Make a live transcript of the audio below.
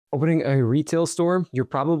Opening a retail store, you're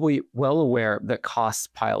probably well aware that costs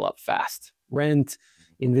pile up fast. Rent,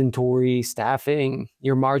 inventory, staffing,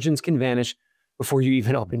 your margins can vanish before you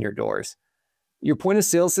even open your doors. Your point of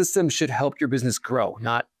sale system should help your business grow,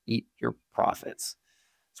 not eat your profits.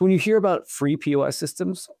 So when you hear about free POS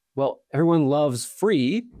systems, well, everyone loves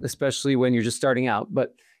free, especially when you're just starting out.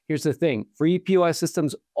 But here's the thing, free POS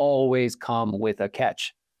systems always come with a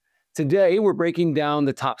catch. Today, we're breaking down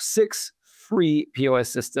the top 6 free POS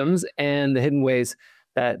systems and the hidden ways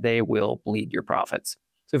that they will bleed your profits.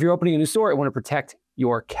 So if you're opening a new store and want to protect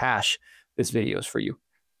your cash, this video is for you.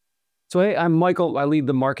 So hey, I'm Michael. I lead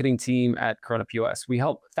the marketing team at KORONA POS. We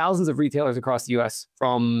help thousands of retailers across the US,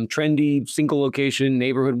 from trendy single location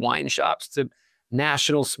neighborhood wine shops to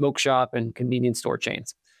national smoke shop and convenience store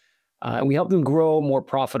chains. And we help them grow more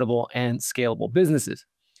profitable and scalable businesses.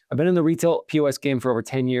 I've been in the retail POS game for over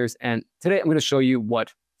 10 years, and today I'm going to show you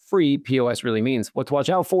what free POS really means, what to watch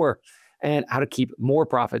out for, and how to keep more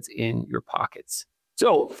profits in your pockets.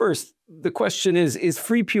 So first, the question is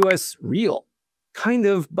free POS real? Kind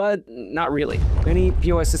of, but not really. Many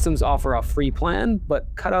POS systems offer a free plan, but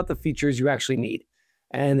cut out the features you actually need.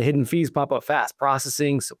 And the hidden fees pop up fast: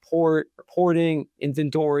 processing, support, reporting,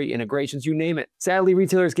 inventory, integrations, you name it. Sadly,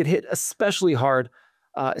 retailers get hit especially hard,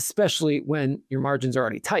 especially when your margins are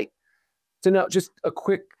already tight. So now, just a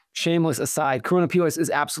quick shameless aside, KORONA POS is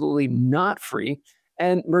absolutely not free,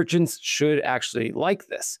 and merchants should actually like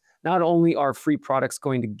this. Not only are free products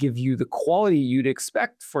going to give you the quality you'd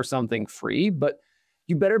expect for something free, but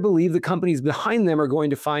you better believe the companies behind them are going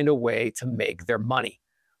to find a way to make their money.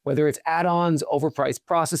 Whether it's add-ons, overpriced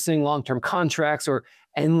processing, long-term contracts, or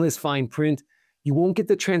endless fine print, you won't get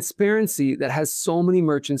the transparency that has so many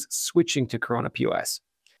merchants switching to KORONA POS.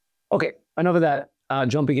 Okay, enough of that.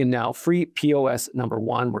 Jumping in now, free POS number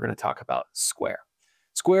 1, we're going to talk about Square.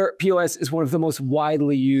 Square POS is one of the most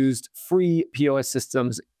widely used free POS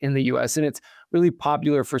systems in the US, and it's really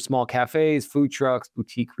popular for small cafes, food trucks,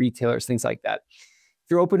 boutique retailers, things like that.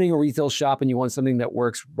 If you're opening a retail shop and you want something that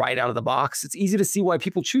works right out of the box, it's easy to see why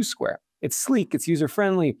people choose Square. It's sleek, it's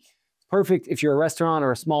user-friendly, it's perfect if you're a restaurant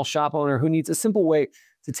or a small shop owner who needs a simple way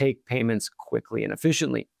to take payments quickly and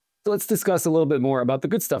efficiently. So let's discuss a little bit more about the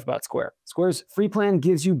good stuff about Square. Square's free plan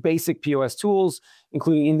gives you basic POS tools,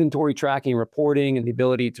 including inventory tracking, reporting, and the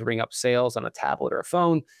ability to ring up sales on a tablet or a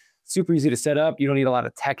phone. Super easy to set up. You don't need a lot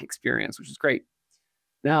of tech experience, which is great.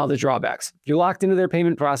 Now, the drawbacks. You're locked into their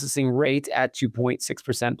payment processing rate at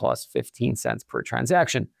 2.6% plus 15 cents per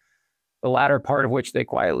transaction, the latter part of which they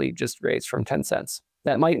quietly just raised from 10 cents.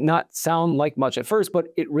 That might not sound like much at first, but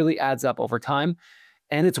it really adds up over time,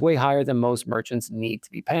 and it's way higher than most merchants need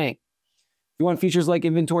to be paying. If you want features like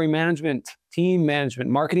inventory management, team management,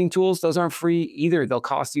 marketing tools, those aren't free either. They'll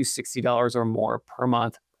cost you $60 or more per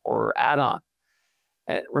month or add-on.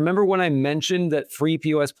 Remember when I mentioned that free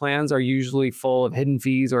POS plans are usually full of hidden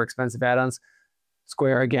fees or expensive add-ons?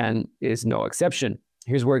 Square, again, is no exception.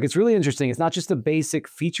 Here's where it gets really interesting. It's not just the basic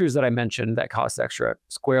features that I mentioned that cost extra.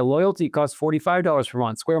 Square Loyalty costs $45 per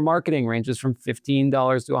month. Square Marketing ranges from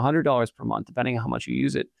 $15 to $100 per month, depending on how much you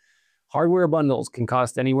use it. Hardware bundles can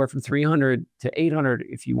cost anywhere from $300 to $800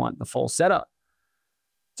 if you want the full setup.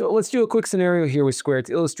 So let's do a quick scenario here with Square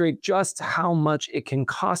to illustrate just how much it can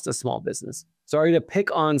cost a small business. Sorry to pick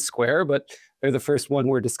on Square, but they're the first one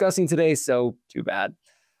we're discussing today, so too bad.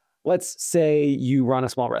 Let's say you run a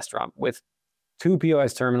small restaurant with 2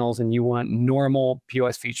 POS terminals and you want normal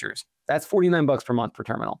POS features. That's $49 per month per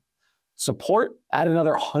terminal. Support, add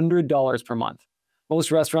another $100 per month. Most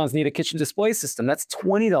restaurants need a kitchen display system. That's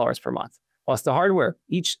 $20 per month. Plus the hardware.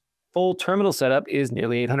 Each full terminal setup is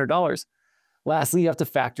nearly $800. Lastly, you have to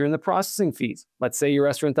factor in the processing fees. Let's say your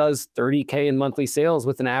restaurant does $30K in monthly sales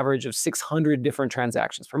with an average of 600 different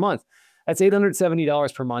transactions per month. That's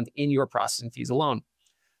 $870 per month in your processing fees alone.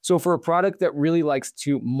 So for a product that really likes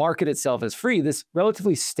to market itself as free, this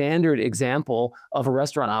relatively standard example of a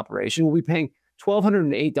restaurant operation will be paying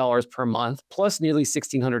 $1,208 per month plus nearly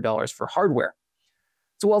 $1,600 for hardware.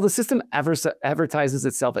 So while the system advertises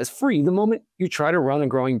itself as free, the moment you try to run a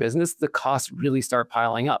growing business, the costs really start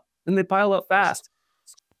piling up, and they pile up fast.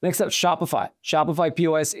 Next up, Shopify. Shopify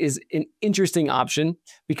POS is an interesting option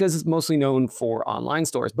because it's mostly known for online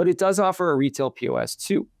stores, but it does offer a retail POS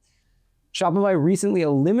too. Shopify recently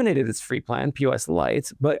eliminated its free plan, POS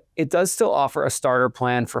Lite, but it does still offer a starter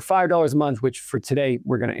plan for $5 a month, which for today,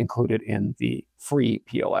 we're going to include it in the free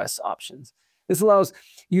POS options. This allows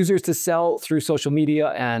users to sell through social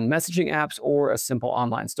media and messaging apps or a simple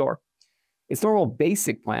online store. Its normal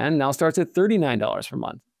basic plan now starts at $39 per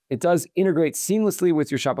month. It does integrate seamlessly with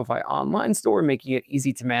your Shopify online store, making it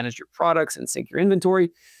easy to manage your products and sync your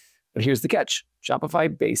inventory. But here's the catch.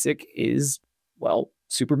 Shopify Basic is, well,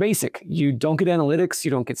 super basic. You don't get analytics,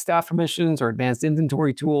 you don't get staff permissions or advanced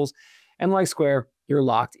inventory tools. And like Square, you're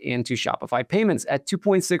locked into Shopify payments at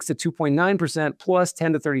 2.6 to 2.9% plus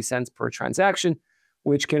 10 to 30 cents per transaction,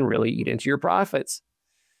 which can really eat into your profits.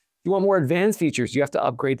 If you want more advanced features, you have to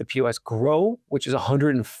upgrade the POS Grow, which is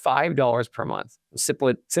 $105 per month.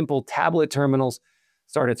 Simple tablet terminals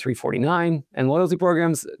start at $349, and loyalty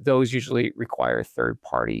programs, those usually require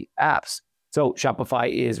third-party apps. So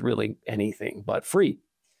Shopify is really anything but free.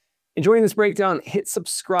 Enjoying this breakdown? Hit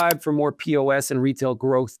subscribe for more POS and retail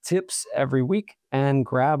growth tips every week, and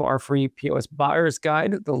grab our free POS buyer's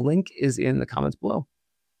guide. The link is in the comments below.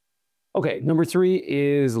 Okay, number 3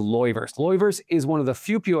 is Loyverse. Loyverse is one of the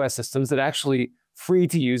few POS systems that actually free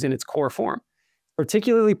to use in its core form.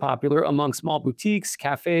 Particularly popular among small boutiques,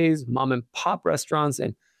 cafes, mom and pop restaurants,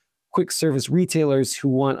 and quick service retailers who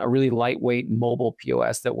want a really lightweight mobile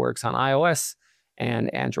POS that works on iOS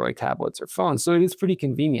and Android tablets or phones. So it is pretty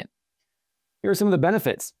convenient. Here are some of the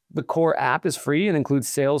benefits. The core app is free and includes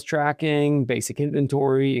sales tracking, basic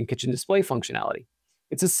inventory, and kitchen display functionality.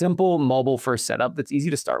 It's a simple mobile-first setup that's easy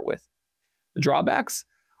to start with. The drawbacks?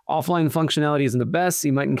 Offline functionality isn't the best, so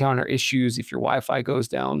you might encounter issues if your Wi-Fi goes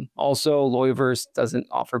down. Also, Loyverse doesn't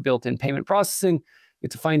offer built-in payment processing. You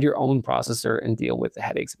have to find your own processor and deal with the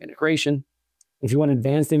headaches of integration. If you want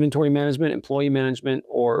advanced inventory management, employee management,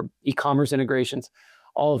 or e-commerce integrations,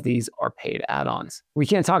 all of these are paid add-ons. We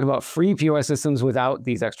can't talk about free POS systems without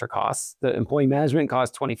these extra costs. The employee management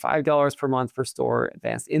costs $25 per month per store.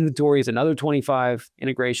 Advanced inventory is another $25.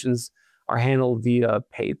 Integrations are handled via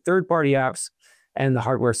paid third-party apps, and the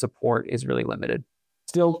hardware support is really limited.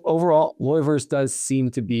 Still, overall, Loyverse does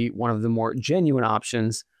seem to be one of the more genuine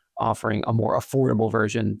options, offering a more affordable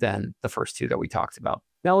version than the first two that we talked about.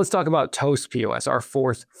 Now let's talk about Toast POS, our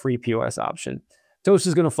fourth free POS option. Toast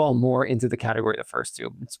is going to fall more into the category of the first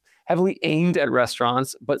two. It's heavily aimed at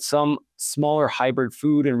restaurants, but some smaller hybrid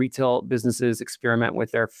food and retail businesses experiment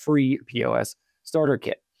with their free POS starter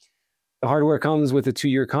kit. The hardware comes with a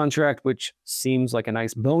 2-year contract, which seems like a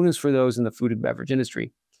nice bonus for those in the food and beverage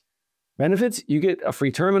industry. Benefits: you get a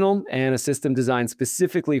free terminal and a system designed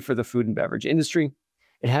specifically for the food and beverage industry.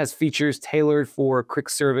 It has features tailored for quick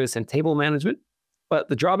service and table management. But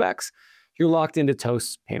the drawbacks: you're locked into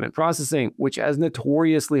Toast's payment processing, which has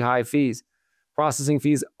notoriously high fees. Processing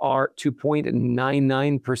fees are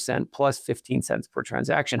 2.99% plus 15 cents per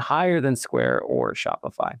transaction, higher than Square or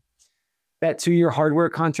Shopify. That 2-year hardware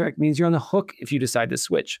contract means you're on the hook if you decide to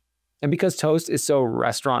switch. And because Toast is so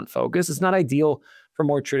restaurant focused, it's not ideal for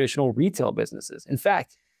more traditional retail businesses. In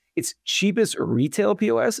fact, its cheapest retail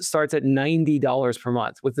POS starts at $90 per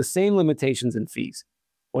month with the same limitations and fees.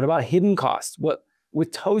 What about hidden costs?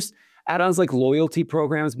 With Toast, add-ons like loyalty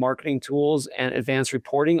programs, marketing tools, and advanced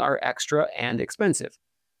reporting are extra and expensive.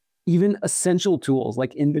 Even essential tools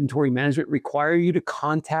like inventory management require you to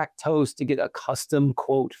contact Toast to get a custom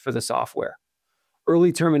quote for the software.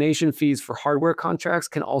 Early termination fees for hardware contracts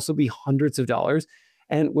can also be hundreds of dollars.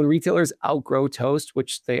 And when retailers outgrow Toast,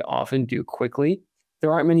 which they often do quickly,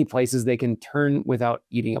 there aren't many places they can turn without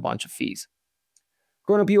eating a bunch of fees.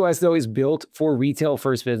 KORONA POS, though, is built for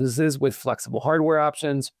retail-first businesses with flexible hardware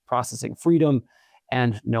options, processing freedom,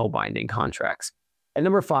 and no binding contracts. And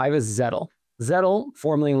number 5 is Zettle. Zettle,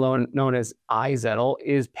 formerly known as iZettle,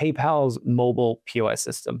 is PayPal's mobile POS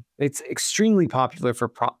system. It's extremely popular for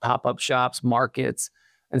pop-up shops, markets,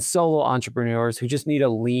 and solo entrepreneurs who just need a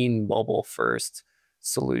lean mobile-first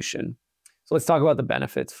solution. So let's talk about the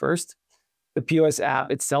benefits first. The POS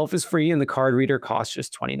app itself is free, and the card reader costs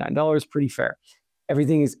just $29, pretty fair.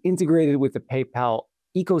 Everything is integrated with the PayPal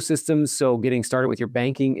ecosystem, so getting started with your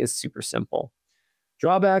banking is super simple.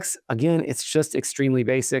 Drawbacks: again, it's just extremely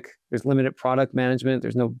basic. There's limited product management.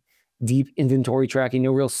 There's no deep inventory tracking,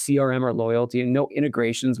 no real CRM or loyalty, and no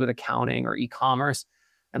integrations with accounting or e-commerce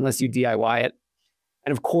unless you DIY it.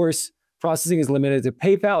 And of course, processing is limited to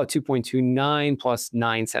PayPal at 2.29 plus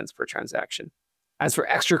 9 cents per transaction. As for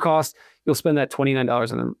extra costs, you'll spend that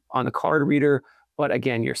 $29 on the card reader, but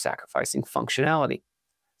again, you're sacrificing functionality.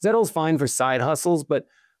 Zettle's fine for side hustles, but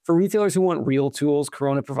for retailers who want real tools,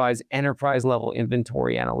 KORONA provides enterprise-level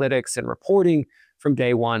inventory analytics and reporting from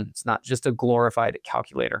day one. It's not just a glorified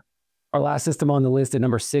calculator. Our last system on the list at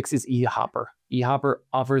number 6 is eHopper. eHopper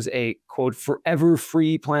offers a, quote, forever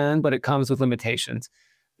free plan, but it comes with limitations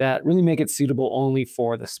that really make it suitable only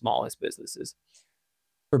for the smallest businesses.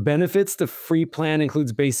 For benefits, the free plan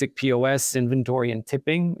includes basic POS, inventory, and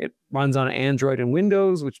tipping. It runs on Android and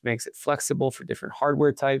Windows, which makes it flexible for different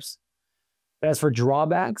hardware types. As for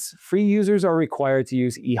drawbacks, free users are required to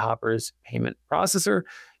use eHopper's payment processor.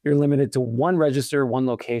 You're limited to one register, one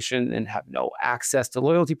location, and have no access to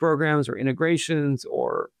loyalty programs or integrations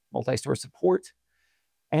or multi-store support.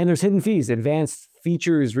 And there's hidden fees. Advanced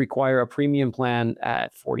features require a premium plan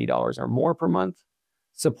at $40 or more per month.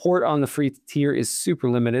 Support on the free tier is super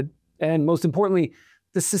limited. And most importantly,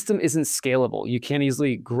 the system isn't scalable. You can't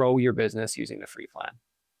easily grow your business using the free plan.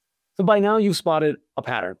 So by now you've spotted a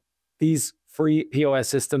pattern. These free POS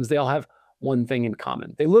systems, they all have one thing in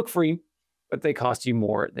common. They look free, but they cost you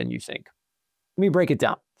more than you think. Let me break it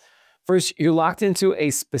down. First, you're locked into a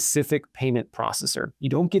specific payment processor. You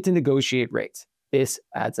don't get to negotiate rates. This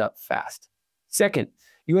adds up fast. Second,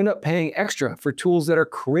 you end up paying extra for tools that are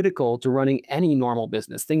critical to running any normal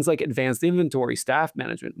business. Things like advanced inventory, staff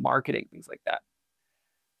management, marketing, things like that.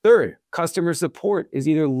 Third, customer support is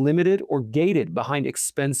either limited or gated behind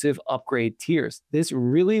expensive upgrade tiers. This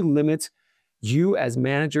really limits you as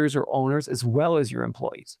managers or owners as well as your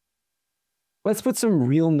employees. Let's put some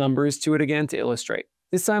real numbers to it again to illustrate.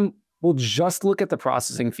 This time, we'll just look at the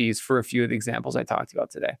processing fees for a few of the examples I talked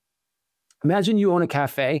about today. Imagine you own a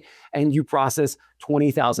cafe and you process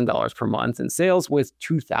 $20,000 per month in sales with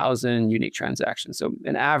 2,000 unique transactions. So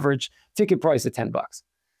an average ticket price of $10.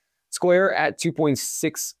 Square at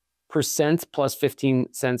 2.6% plus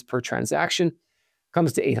 15 cents per transaction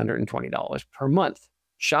comes to $820 per month.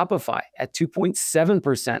 Shopify at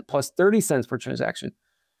 2.7% plus 30 cents per transaction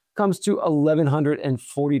comes to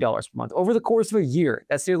 $1,140 per month. Over the course of a year,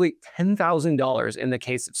 that's nearly $10,000 in the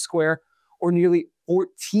case of Square, or nearly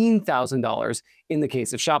 $14,000 in the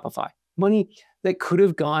case of Shopify. Money that could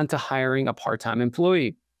have gone to hiring a part-time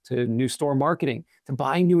employee, to new store marketing, to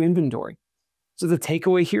buying new inventory. So the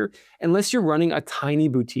takeaway here, unless you're running a tiny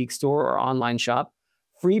boutique store or online shop,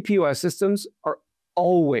 free POS systems are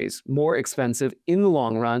always more expensive in the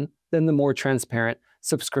long run than the more transparent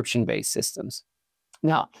subscription-based systems.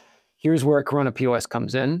 Now, here's where KORONA POS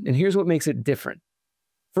comes in, and here's what makes it different.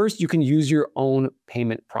 First, you can use your own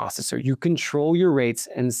payment processor. You control your rates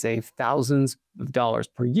and save thousands of dollars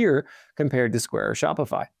per year compared to Square or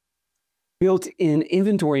Shopify. Built-in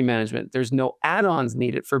inventory management. There's no add-ons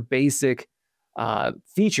needed for basic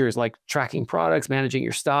features like tracking products, managing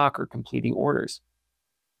your stock, or completing orders.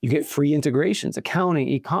 You get free integrations, accounting,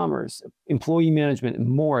 e-commerce, employee management, and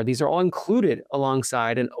more. These are all included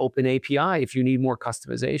alongside an open API if you need more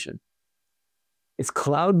customization. It's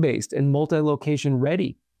cloud-based and multi-location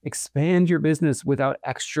ready. Expand your business without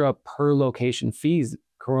extra per location fees.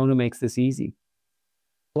 KORONA makes this easy.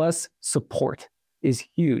 Plus, support is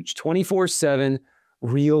huge. 24/7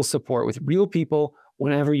 real support with real people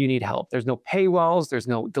whenever you need help. There's no paywalls, there's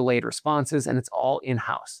no delayed responses, and it's all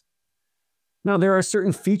in-house. Now, there are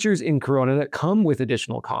certain features in KORONA that come with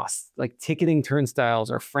additional costs, like ticketing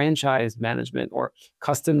turnstiles or franchise management or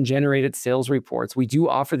custom-generated sales reports. We do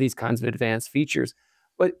offer these kinds of advanced features,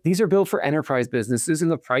 but these are built for enterprise businesses,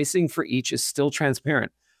 and the pricing for each is still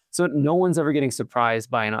transparent. So no one's ever getting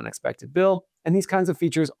surprised by an unexpected bill, and these kinds of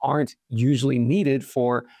features aren't usually needed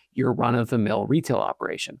for your run-of-the-mill retail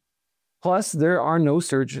operation. Plus, there are no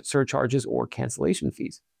surcharges or cancellation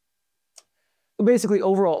fees. So basically,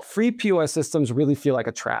 overall, free POS systems really feel like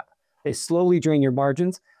a trap. They slowly drain your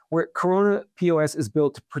margins, where KORONA POS is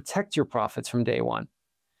built to protect your profits from day one.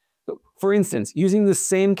 So for instance, using the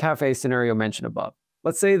same cafe scenario mentioned above,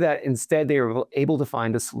 let's say that instead they were able to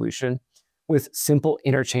find a solution with simple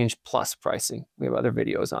interchange plus pricing. We have other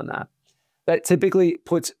videos on that. That typically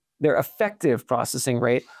puts their effective processing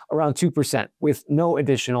rate around 2% with no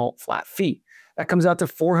additional flat fee. That comes out to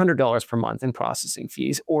 $400 per month in processing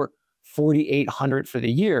fees, or $4,800 for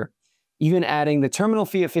the year. Even adding the terminal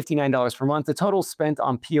fee of $59 per month, the total spent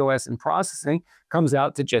on POS and processing comes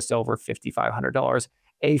out to just over $5,500,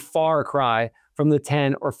 a far cry from the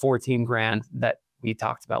 10 or 14 grand that we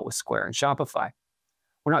talked about with Square and Shopify.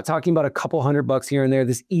 We're not talking about a couple $100 here and there.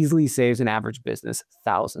 This easily saves an average business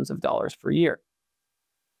thousands of dollars per year.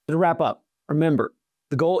 To wrap up, remember,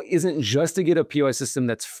 the goal isn't just to get a POS system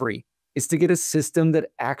that's free. It's to get a system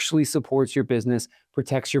that actually supports your business,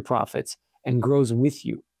 protects your profits, and grows with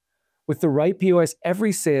you. With the right POS,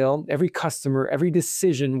 every sale, every customer, every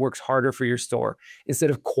decision works harder for your store instead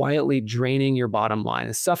of quietly draining your bottom line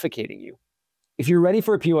and suffocating you. If you're ready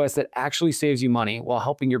for a POS that actually saves you money while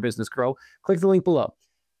helping your business grow, click the link below.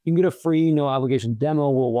 You can get a free, no obligation demo.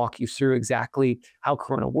 We'll walk you through exactly how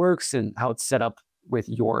KORONA works and how it's set up with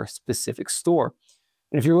your specific store.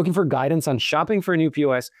 And if you're looking for guidance on shopping for a new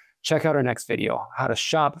POS, check out our next video, how to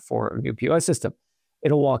shop for a new POS system.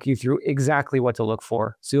 It'll walk you through exactly what to look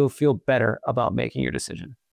for so you'll feel better about making your decision.